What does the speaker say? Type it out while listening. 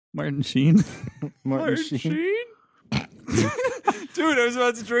Martin Sheen. Martin Sheen? Dude, I was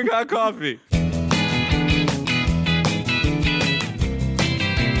about to drink hot coffee.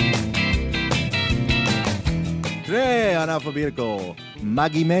 Today on Alphabetical,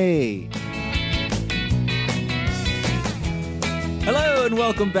 Maggie Mae. Hello and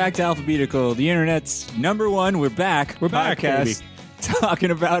welcome back to Alphabetical, the internet's #1. We're back. We're back, baby.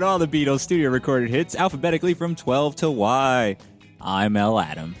 Talking about all the Beatles studio recorded hits alphabetically from 12 to Y. I'm L.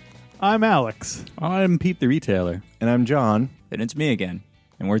 Adam. I'm Alex. I'm Pete the Retailer. And I'm John. And it's me again.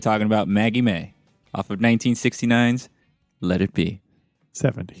 And we're talking about Maggie Mae off of 1969's Let It Be.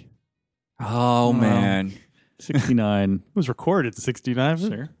 70. Oh, man. 69. It was recorded in 69.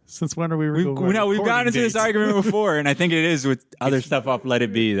 Sure. Since when are we We've gotten into this argument before, and I think it is with other stuff off Let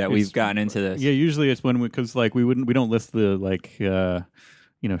It Be that we've gotten into this. Yeah, usually it's when because we don't list the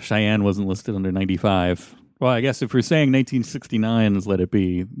Cheyenne wasn't listed under 95. Well, I guess if we're saying 1969 is Let It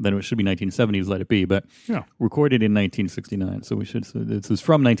Be, then it should be 1970s Let It Be, but recorded in 1969. So this is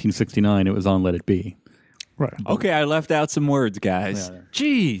from 1969. It was on Let It Be. Right. Okay, I left out some words, guys. Yeah.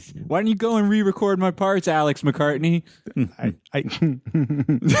 Jeez, why don't you go and re-record my parts, Alex McCartney?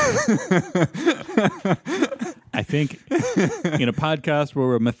 I think in a podcast where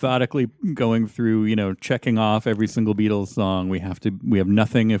we're methodically going through, checking off every single Beatles song, we have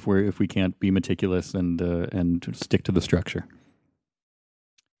nothing if we can't be meticulous and stick to the structure.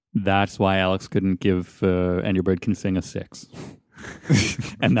 That's why Alex couldn't give And Your Bird Can Sing a 6.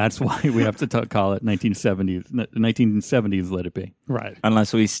 And that's why we have to call it 1970s Let It Be. Right.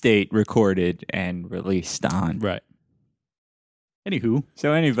 Unless we state recorded and released on. Right. Anywho.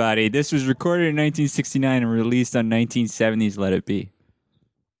 So anybody, this was recorded in 1969 and released on 1970s Let It Be.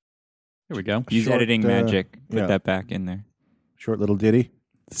 Here we go. Use editing magic. Put yeah. that back in there. Short little ditty.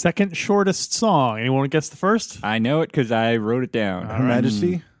 Second shortest song. Anyone want to guess the first? I know it because I wrote it down. Her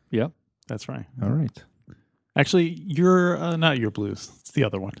Majesty. Yep. That's right. All right. Actually, you're not your blues. It's the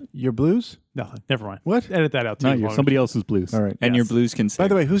other one. Your blues? Nothing. Never mind. What? Edit that out too. Not yours. Somebody else's blues. All right. And Yes. your blues can sing. By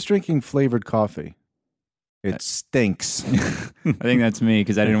the way, who's drinking flavored coffee? It stinks. I think that's me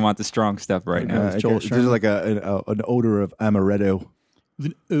because I didn't want the strong stuff right now. There's like an odor of amaretto.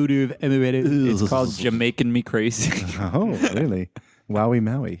 An odor of amaretto. It's called Jamaican Me Crazy. Oh, really? Wowie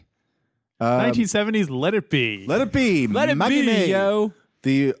Maui. 1970s Let It Be. Let It Be. Let it Maggie be, Mae. yo.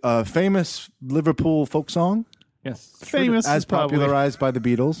 The famous Liverpool folk song, Yes. Famous as is probably- popularized by the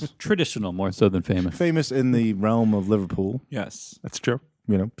Beatles. Traditional more so than famous. Famous in the realm of Liverpool, Yes. That's true.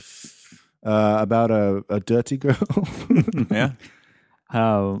 about a dirty girl. Yeah.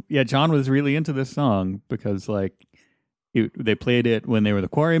 John was really into this song because they played it when they were the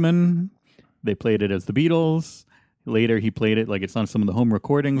Quarrymen. They played it as the Beatles. Later, he played it like it's on some of the home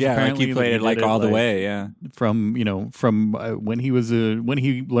recordings. Yeah, apparently. he played it did all the way. Yeah. From when he was when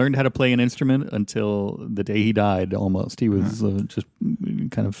he learned how to play an instrument until the day he died. Almost, he was just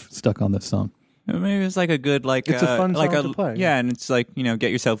kind of stuck on this song. Maybe it's like a good It's a fun song to play. Yeah, and it's like get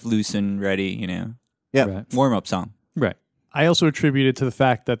yourself loose and ready. Yeah. Right. Warm up song. Right. I also attribute it to the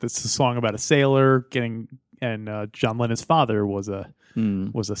fact that it's a song about a sailor and John Lennon's father was a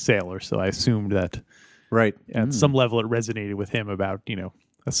sailor, so I assumed that Right. at some level it resonated with him about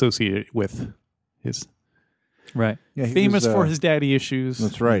associated with his Right. Yeah, he famous was, for his daddy issues.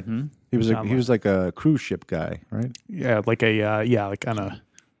 That's right. Mm-hmm. He was like a cruise ship guy, right? Yeah, like a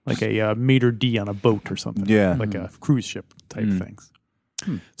maitre d on a boat or something. Yeah. like a cruise ship type things.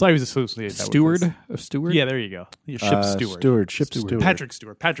 So I always associate that Steward. with A steward. yeah, there you go. Your ship steward. Ship Steward. Patrick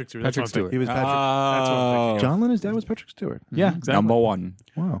Stewart. Patrick Stewart. That's Patrick what I'm thinking. Stewart. He was Patrick. That's what I'm thinking. John Lennon's dad was Patrick Stewart. Yeah, exactly. Number one.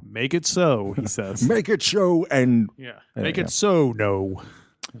 Wow. Make it so, he says. Make it show and Yeah. There Make you it go. so, no.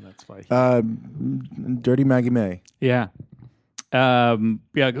 And that's why. Dirty Maggie Mae. Yeah.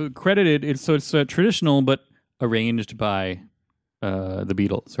 Credited. It's traditional, but arranged by the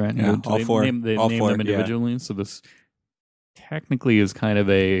Beatles, right? Yeah, So all they four. They All named four, them individually. So this technically is kind of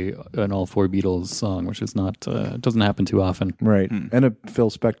an all four Beatles song, which is not doesn't happen too often. Right. And a Phil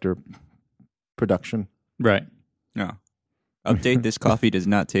Spector production. Right. No. Update: this coffee does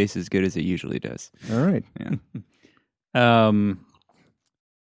not taste as good as it usually does. All right. Yeah. Yeah,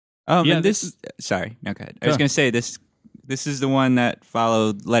 and this. Sorry. No, go ahead. I was going to say this. This is the one that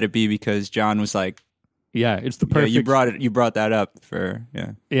followed "Let It Be" because John was like, Yeah, it's the perfect. You brought that up for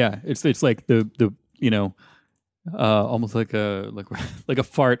Yeah, it's like the almost like a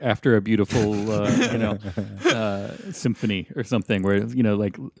fart after a beautiful symphony or something where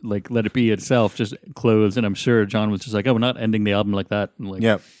like Let It Be itself just closed, and I'm sure John was just like, oh, we're not ending the album like that, and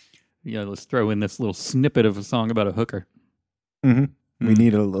let's throw in this little snippet of a song about a hooker. Mm-hmm. We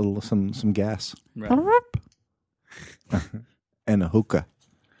need a little some gas Right. and a hookah.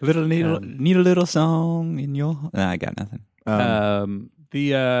 Need a little song in your. Nah, I got nothing.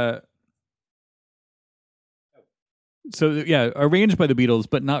 Arranged by the Beatles,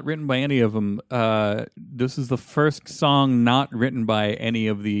 but not written by any of them. This is the first song not written by any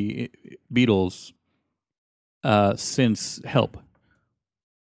of the Beatles since Help.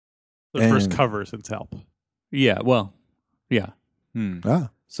 The first cover since Help. Yeah, well, yeah.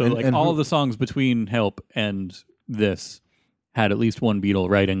 So all of the songs between Help and this had at least one Beatle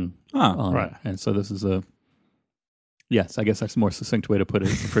writing on it. And so this is yes, I guess that's a more succinct way to put it.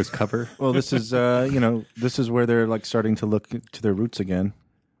 It's the first cover. Well, this is this is where they're like starting to look to their roots again.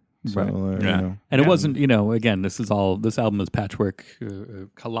 So, and it wasn't, again, this album is patchwork,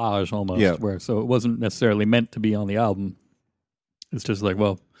 collage almost, so it wasn't necessarily meant to be on the album. It's just like,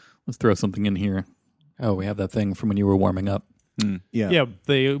 well, let's throw something in here. Oh, we have that thing from when you were warming up.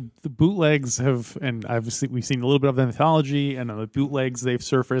 The bootlegs have, and obviously we've seen a little bit of the mythology, and on the bootlegs they've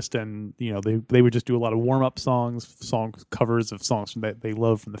surfaced, and they would just do a lot of warm up songs covers of songs that they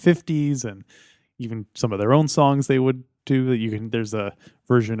love from the 50s, and even some of their own songs they would do. There's a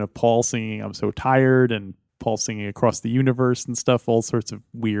version of Paul singing "I'm So Tired" and Paul singing "Across the Universe" and stuff. All sorts of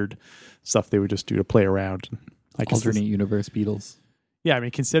weird stuff they would just do to play around. Alternate universe Beatles. Yeah, I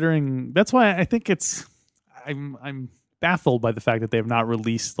mean, considering that's why I think I'm baffled by the fact that they have not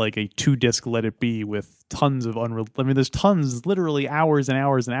released like a 2-disc Let It Be with tons of there's tons, literally hours and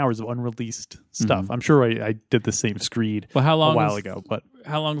hours and hours of unreleased stuff. I'm sure I did the same screed a while ago, but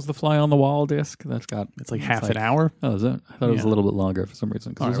how long is the Fly on the Wall disc? It's like half an hour. Oh, is it? I thought it was a little bit longer for some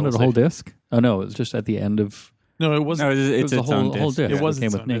reason. Wasn't it a whole disc? Oh no, it was just at the end of. No, it wasn't. No, it's a whole disc. It was came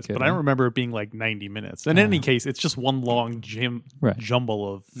its with own disc, Naked, but I don't remember it being like 90 minutes. In any case, it's just one long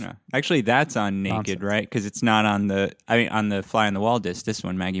jumble of. Yeah. Actually, that's on Naked, nonsense. Right? Because it's not on the. on the Fly on the Wall disc. This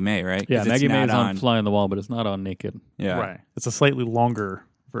one, Maggie Mae, right? Yeah, Maggie Mae is on Fly on the Wall, but it's not on Naked. Yeah, right. It's a slightly longer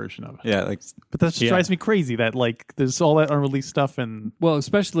version of it. Yeah, but that just drives me crazy. That there's all that unreleased stuff, and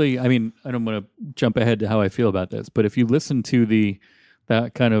especially, I mean, I don't want to jump ahead to how I feel about this, but if you listen to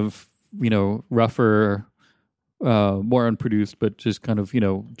that kind of rougher. More unproduced, but just kind of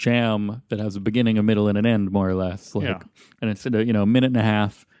jam that has a beginning, a middle, and an end, more or less. And it's a minute and a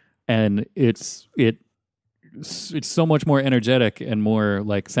half, and it's so much more energetic and more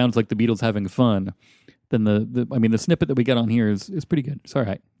sounds like the Beatles having fun than the snippet that we get on here is pretty good. It's all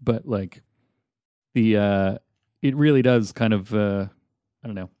right, but it really does kind of I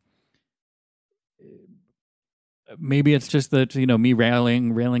don't know. Maybe it's just that me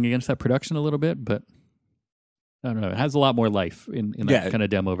railing against that production a little bit, but. I don't know. It has a lot more life in that kind of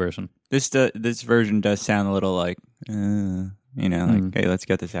demo version. This version does sound a little like, hey, let's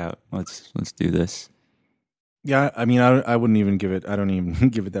get this out. Let's do this. Yeah, I mean, I wouldn't even give it. I don't even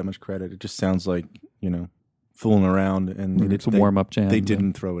give it that much credit. It just sounds like fooling around, and it's a warm up jam. They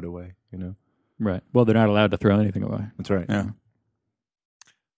didn't throw it away. Right. Well, they're not allowed to throw anything away. That's right. Yeah.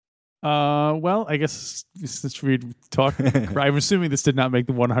 Well, I guess since we talk, I'm assuming this did not make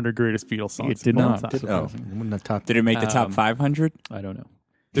the 100 greatest Beatles songs. It did not. Did it make the top 500? I don't know.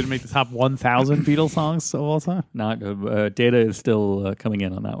 Did it make the top 1,000 Beatles songs of all time? Not. Data is still coming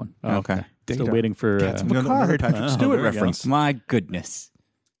in on that one. Oh, okay. Still waiting for another Patrick Stewart reference. My goodness.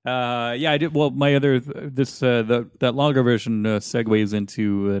 I did. Well, my other that longer version segues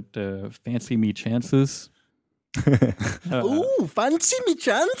into "Fancy Me Chances." Ooh, fancy me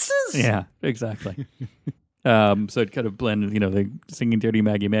chances. Yeah, exactly. So it kind of blends, they singing "Dirty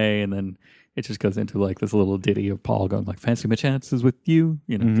Maggie Mae," and then it just goes into this little ditty of Paul going "Fancy my chances with you,"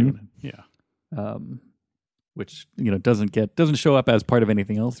 doing it. Yeah. Which doesn't show up as part of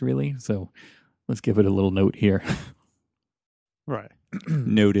anything else really. So let's give it a little note here. Right.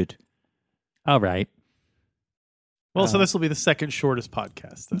 Noted. All right. Well, so this will be the second shortest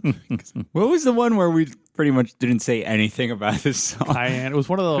podcast. What was the one where we pretty much didn't say anything about this song? It was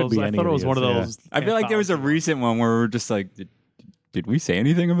one of those. I thought it was one of those. I feel like there was a recent one where we were just like, did we say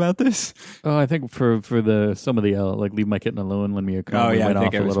anything about this? Oh, I think for some of the "Leave My Kitten Alone, Lend Me a Comb." Oh yeah, we went I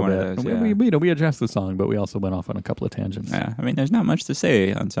think off it was a little one bit. of those. We addressed the song, but we also went off on a couple of tangents. Yeah, I mean, there's not much to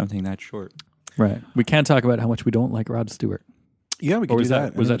say on something that short. Right. We can talk about how much we don't like Rod Stewart. Yeah, we can do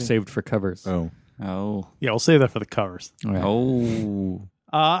that. Was that saved for covers? Oh. Yeah, we'll save that for the covers. Right. Oh.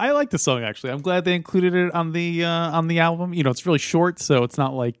 I like the song actually. I'm glad they included it on the album. It's really short, so it's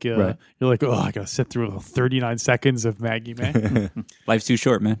not like you're like, oh, I gotta sit through 39 seconds of Maggie Mae. Life's too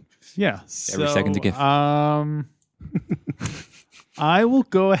short, man. Yeah, Every second's a gift. I will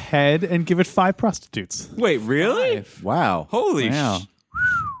go ahead and give it 5 prostitutes. Wait, really? Wow. Holy wow.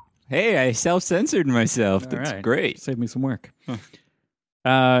 Hey, I self-censored myself. All That's right. great. Saved me some work.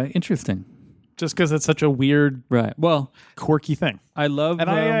 Interesting. just because it's such a weird, Right. Well, quirky thing. I love, And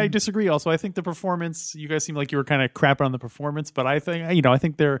I disagree. Also, I think the performance. You guys seem like you were kind of crapping on the performance, but I think I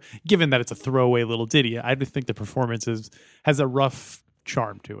think they're given that it's a throwaway little ditty. I just think the performance has a rough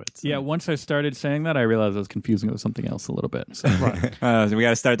charm to it. So. Yeah, once I started saying that, I realized I was confusing it with something else a little bit. So, So we got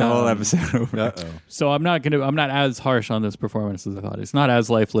to start the whole episode over. so I'm not as harsh on this performance as I thought. It's not as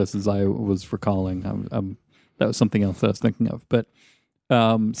lifeless as I was recalling. That was something else that I was thinking of, but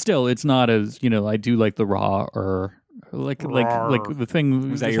still, it's not as I do like the raw or like the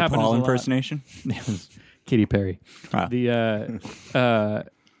thing. Was that your Paul impersonation? It was Katy Perry. Wow.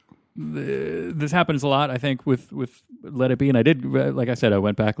 This happens a lot, I think, with Let It Be, and I did, like I said, I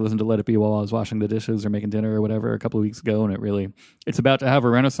went back and listened to Let It Be while I was washing the dishes or making dinner or whatever a couple of weeks ago, and it's about to have a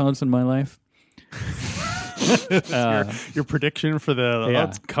renaissance in my life. Your prediction for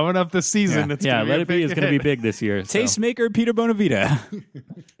it's coming up this season. Yeah, It's Let It Be is going to be big this year. So. Tastemaker Peter Bonavita.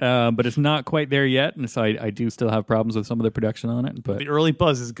 But it's not quite there yet, and so I do still have problems with some of the production on it. But the early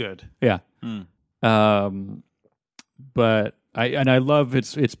buzz is good. Yeah. But I love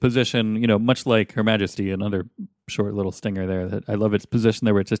its position, much like Her Majesty, another short little stinger there. That I love its position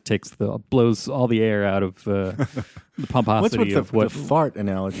there, where it just blows all the air out of the pomposity What's with the fart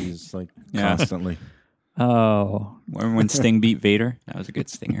analogies constantly? Oh, when Sting beat Vader, that was a good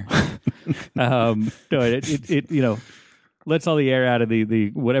stinger. No, it lets all the air out of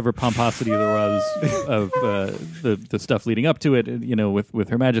the whatever pomposity there was of the stuff leading up to it. With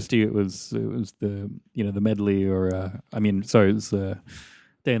Her Majesty, it was the the medley, or it was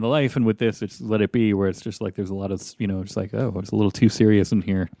Day in the Life, and with this, it's Let It Be, where it's just like there's a lot of it's like, oh, it's a little too serious in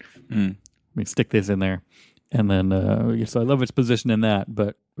here. Let me stick this in there, and then so I love its position in that,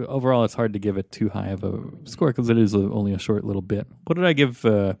 but overall, it's hard to give it too high of a score because it is only a short little bit. What did I give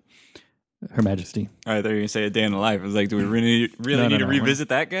Her Majesty? I thought you were going to say A Day in the Life. I was like, do we really need to revisit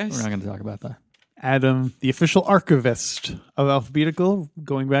that, guys? We're not going to talk about that. Adam, the official archivist of Alphabetical,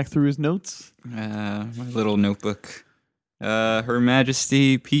 going back through his notes. My little notebook. Her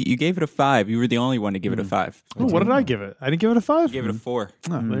Majesty, Pete, you gave it a 5. You were the only one to give it a 5. Oh, what did I give it? I didn't give it a 5? You gave it a 4.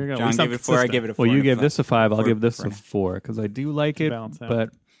 Oh, there you go. John gave it a 4. I gave it a 4. Well, you gave this a 5. I'll 4, give this 4. a 4 because I do like it, but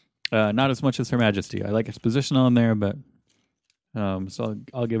not as much as Her Majesty. I like its position on there, but so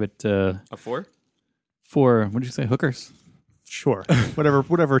I'll give it a 4. 4. What did you say? Hookers? Sure.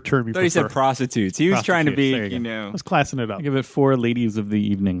 Whatever term you prefer. He said prostitutes. He was trying to be, I was classing it up. I'll give it 4 ladies of the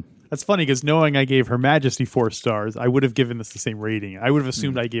evening. That's funny because knowing I gave Her Majesty 4 stars, I would have given this the same rating. I would have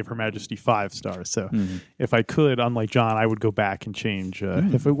assumed I gave Her Majesty 5 stars. So if I could, unlike John, I would go back and change.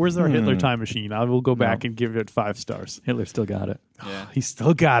 Where's our Hitler time machine? I will go back and give it 5 stars. Hitler still got it. Yeah. He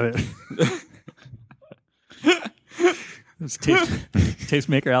still got it. It's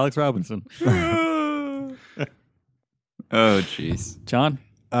tastemaker Alex Robinson. Oh, jeez. John?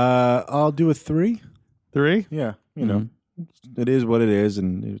 I'll do a 3. 3? Yeah, it is what it is,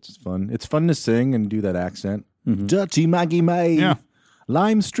 and it's fun. It's fun to sing and do that accent. Dirty Maggie Mae. Yeah.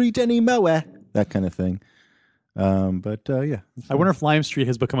 Lime Street anymore. That kind of thing. But yeah. I wonder if Lime Street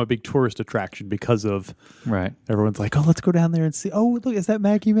has become a big tourist attraction because of everyone's like, oh, let's go down there and see. Oh, look, is that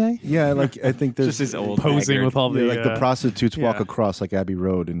Maggie Mae? Yeah, I think there's just his old posing haggard. with all the the prostitutes walk across like Abbey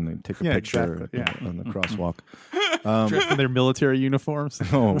Road and they take a picture exactly, on the crosswalk. dressed in their military uniforms.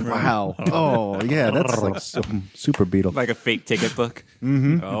 Oh wow! Oh yeah, that's like super Beatle. Like a fake ticket book.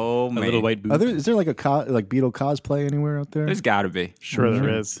 Oh, man. A little white boot. Is there like a Beatle cosplay anywhere out there? There's got to be. Sure,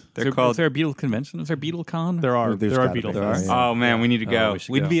 there is. They're called... Is there a Beatle convention? Is there a Beatle con? There are There's Beatle gotta be. fans. Yeah. Oh, man, we need to go.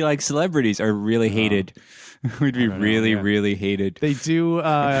 We'd be like celebrities or really hated. We'd be really hated. They do,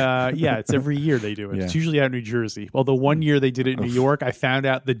 it's every year they do it. Yeah. It's usually out in New Jersey. Although one year they did it in New York, I found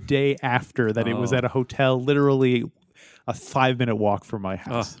out the day after that it was at a hotel, literally a 5-minute walk from my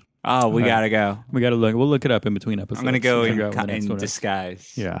house. Oh, we got to go. We got to look. We'll look it up in between episodes. I'm going to go Figure out when the next in one is.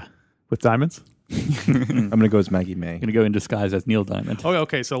 disguise. Yeah. With diamonds? I'm gonna go as Maggie Mae. I'm going to go in disguise as Neil Diamond.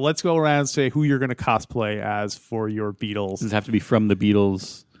 Okay, so let's go around and say who you're going to cosplay as for your Beatles. Does it have to be from the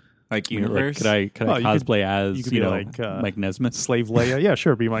Beatles? Like You know, universe? could I cosplay as you could be like Mike Nesmith? Slave Leia? Yeah,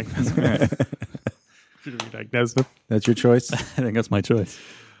 sure, be Mike Nesmith. Should be Mike Nesmith. That's your choice, I think that's my choice.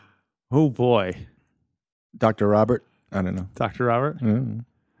 Oh, boy. Dr. Robert. I don't know. Dr. Robert?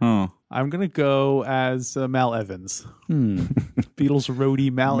 Oh. I'm going to go as Mal Evans. Beatles roadie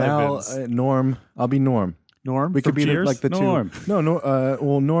Mal Evans. Norm. I'll be Norm. Norm? We could be Cheers? like the Norm. two.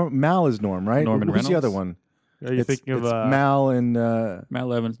 No. Norm. Mal is Norm, right? Norman Who's the Reynolds? other one? Are you thinking of... it's Mal and...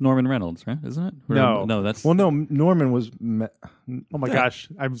 Mal Evans, Norman Reynolds, right? Isn't it? No. That's Well, no, Norman was... Oh my gosh.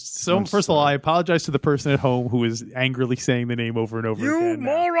 First of all, I apologize to the person at home who is angrily saying the name over and over again.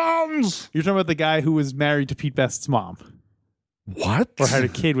 morons! You're talking about the guy who was married to Pete Best's mom. What? or had a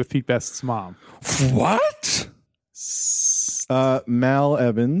kid with Pete Best's mom. What? Mal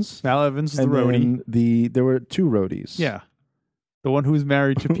Evans. Mal Evans was the And roadie. then there were 2 roadies. Yeah. The one who was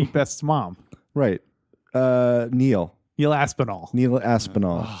married to Pete Best's mom. Right. Neil Aspinall.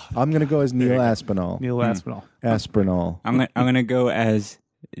 I'm going to go as Neil Aspinall. Neil Aspinall. Aspinall. I'm gonna go as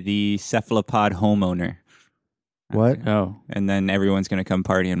the cephalopod homeowner, What? Oh, and then everyone's gonna come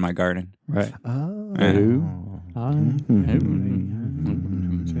party in my garden. right. Oh.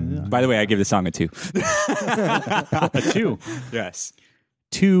 By the way, I give the song a 2. A 2. Yes.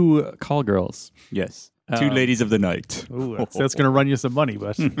 2 call girls. Yes. 2 ladies of the night. Ooh, that's going to run you some money,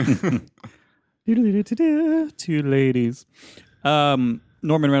 but 2 ladies.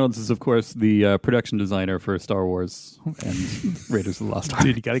 Norman Reynolds is, of course, the production designer for Star Wars and Raiders of the Lost Ark.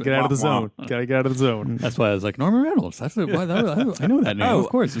 dude, you got to get out of the zone. Got to get out of the zone. That's why I was like, Norman Reynolds. I know that name. Oh. Of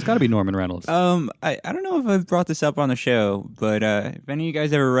course, it's got to be Norman Reynolds. I don't know if I've brought this up on the show, but if any of you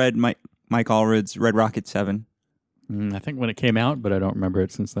guys ever read Mike Allred's Red Rocket 7, I think when it came out, but I don't remember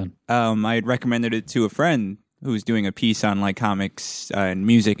it since then. I had recommended it to a friend who was doing a piece on like comics and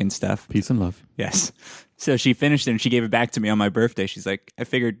music and stuff. Peace and love. Yes. So she finished it and she gave it back to me on my birthday. She's like, I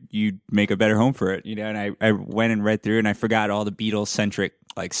figured you'd make a better home for it, you know. And I went and read through and I forgot all the Beatles centric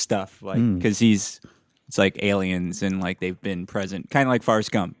like stuff, like because it's like aliens and like they've been present, kind of like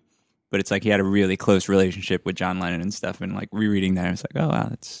Forrest Gump. But it's like he had a really close relationship with John Lennon and stuff. And like rereading that, I was like, oh wow,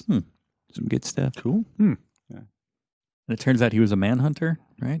 that's some good stuff. Cool. And it turns out he was a manhunter,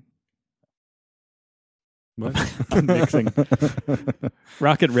 right? What? I'm mixing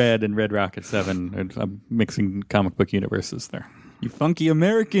Rocket Red and Red Rocket 7. I'm mixing comic book universes there. You funky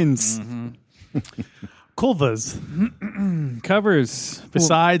Americans. Kulvas. Covers.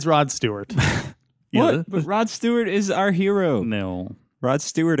 Besides Rod Stewart. What? But Rod Stewart is our hero. No. Rod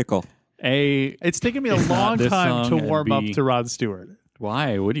Stewartical. It's taken me a It's not long this time to song, and warm up B. to Rod Stewart.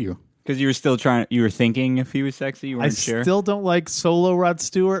 Why would you? Because you were still you were thinking if he was sexy, you I weren't sure. still don't like solo Rod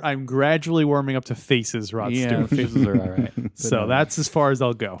Stewart. I'm gradually warming up to Faces Rod Yeah, Stewart. faces are all right. So that's as far as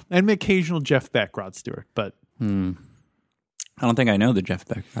I'll go. And the occasional Jeff Beck Rod Stewart. But I don't think I know the Jeff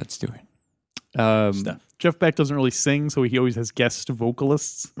Beck Rod Stewart stuff. Jeff Beck doesn't really sing, so he always has guest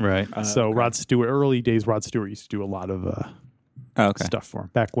vocalists. right. So Rod Stewart, early days, Rod Stewart used to do a lot of Okay. stuff for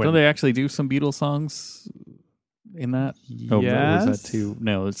him. Back when Don't they actually do some Beatles songs in that? Oh, was Yes. that too?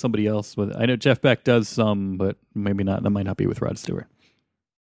 No, it's somebody else. I know Jeff Beck does some, but maybe not. That might not be with Rod Stewart.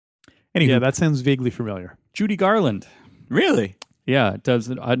 Anywho, Yeah, that sounds vaguely familiar. Judy Garland. Really? Yeah, it does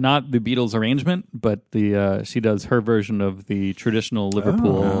not the Beatles arrangement, but the she does her version of the traditional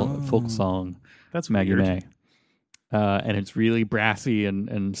Liverpool folk song. That's Maggie weird. Mae, and it's really brassy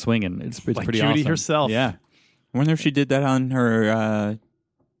and swinging. It's Like pretty Judy awesome. herself. Yeah, I wonder if she did that on her.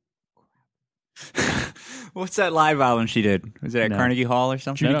 What's that live album she did? Was it at No. Carnegie Hall or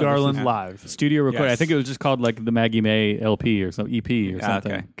something? Judy No, this Garland is- live. studio recording. Yes. I think it was just called like the Maggie Mae LP or some EP or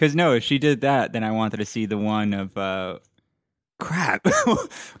something. Okay. Because no, if she did that, then I wanted to see the one of. Crap.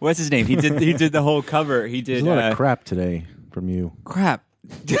 What's his name? He did the whole cover. He There's did a lot of crap today from you. crap.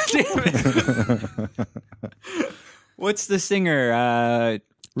 Damn it. What's the singer?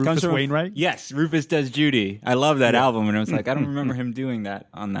 Rufus comes from- Wainwright? Yes, Rufus Does Judy. I love that album, and I was like, I don't remember him doing that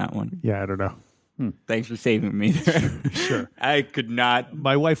on that one. Yeah, I don't know. Thanks for saving me there. Sure. I could not.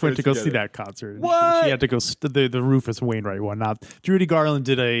 My wife went to go see together. that concert. What? She had to go the Rufus Wainwright one. Not Judy Garland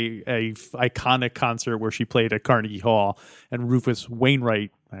did a iconic concert where she played at Carnegie Hall, and Rufus Wainwright,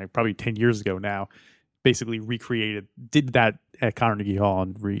 probably 10 years ago now, basically did that at Carnegie Hall.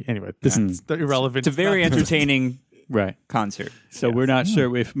 And anyway, this is irrelevant. It's a very entertaining Right. concert. So we're not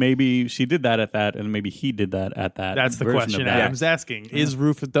sure if maybe she did that at that, and maybe he did that at that. That's the version question of that. Adam's asking. Does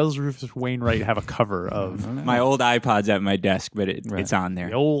Rufus Wainwright have a cover of My old iPod's at my desk, but it's on the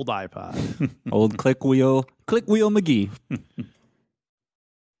there. old iPod? Old Click Wheel McGee.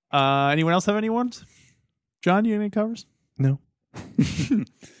 Anyone else have any ones? John, you have any covers? No.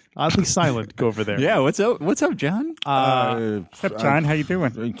 Oddly silent. Go over there. Yeah, what's up? What's up, John? What's up, John? How you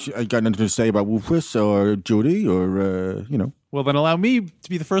doing? I got nothing to say about Rufus or Judy or, Well, then allow me to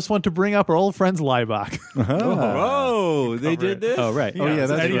be the first one to bring up our old friends Leibach. Oh, they did this? Oh, right. Oh, yeah,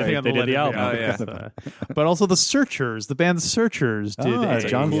 that's anything right. on They did the Lennon album. band. But also the Searchers, the band The Searchers did a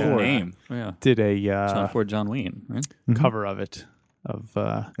John Cool Ford. name. Yeah. did a John Ford, John Wayne, right? cover of it.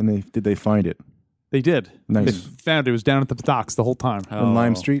 And did they find it? They did. Nice. They found it was down at the docks the whole time. On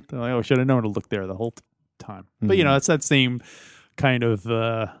Lime Street? They're like, should have known to look there the whole time. But it's that same kind of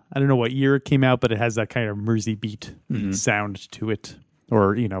I don't know what year it came out, but it has that kind of Mersey beat sound to it,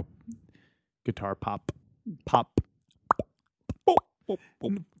 or guitar pop.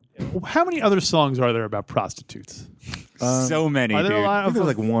 How many other songs are there about prostitutes? So many, Are there a dude. I lot think of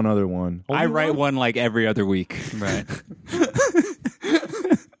there's like one other one. I write one like every other week. Right.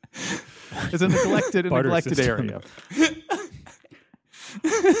 It's a neglected Barter system. area.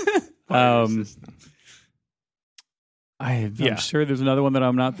 I'm sure there's another one that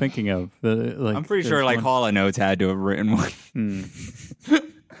I'm not thinking of. I'm pretty sure like Hall & Oates had to have written one.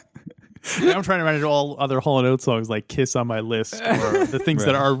 Now I'm trying to imagine all other Hall & Oates songs like Kiss on my list or the things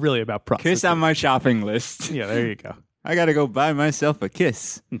that are really about prostitutes. Kiss on my shopping list. Yeah, there you go. I got to go buy myself a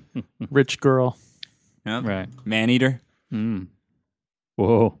kiss. Rich girl. Yep. Right. Man-eater.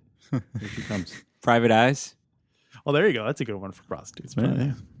 Whoa. Here she comes. Private Eyes. Oh, there you go. That's a good one for prostitutes.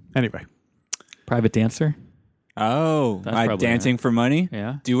 Yeah. Anyway. Private Dancer. Oh, That's my probably Dancing for Money.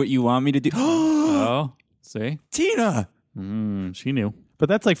 Yeah. Do what you want me to do. Oh, see? Tina. She knew. But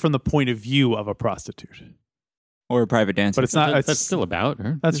that's like from the point of view of a prostitute. Or a private dancer. But it's not. That's still about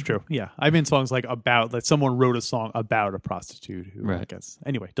her. That's true. Yeah. I mean songs like about, like someone wrote a song about a prostitute who, I Right. guess.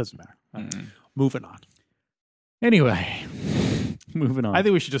 Anyway, doesn't matter. Moving on. Anyway, moving on. I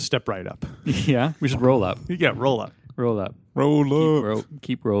think we should just step right up. Yeah, we should roll up. Yeah, roll up. Roll up. roll up.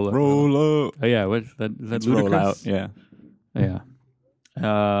 Keep rolling. Roll up. Oh yeah, what is that? Is that Let's Ludacris? roll out. Yeah. Yeah.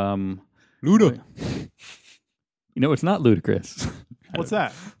 Luda. You know, it's not ludicrous. What's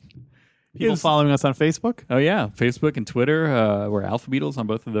that? People Yes. following us on Facebook? Oh yeah, Facebook and Twitter. We're Alpha Beatles on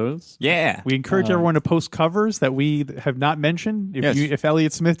both of those. Yeah. We encourage everyone to post covers that we have not mentioned. If Yes. if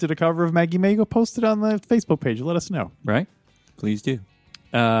Elliott Smith did a cover of Maggie Mae, go post it on the Facebook page. Let us know. Right. Please do.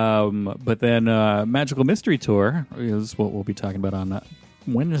 But then Magical Mystery Tour is what we'll be talking about on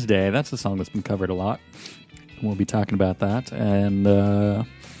Wednesday. That's a song that's been covered a lot. We'll be talking about that, and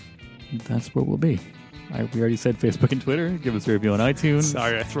that's where we'll be. We already said Facebook and Twitter. Give us a review on iTunes.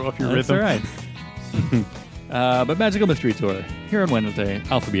 Sorry, I throw up your That's rhythm. all right. But Magical Mystery Tour here on Wednesday.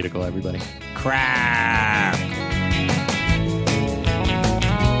 Alphabetical, everybody. Crash.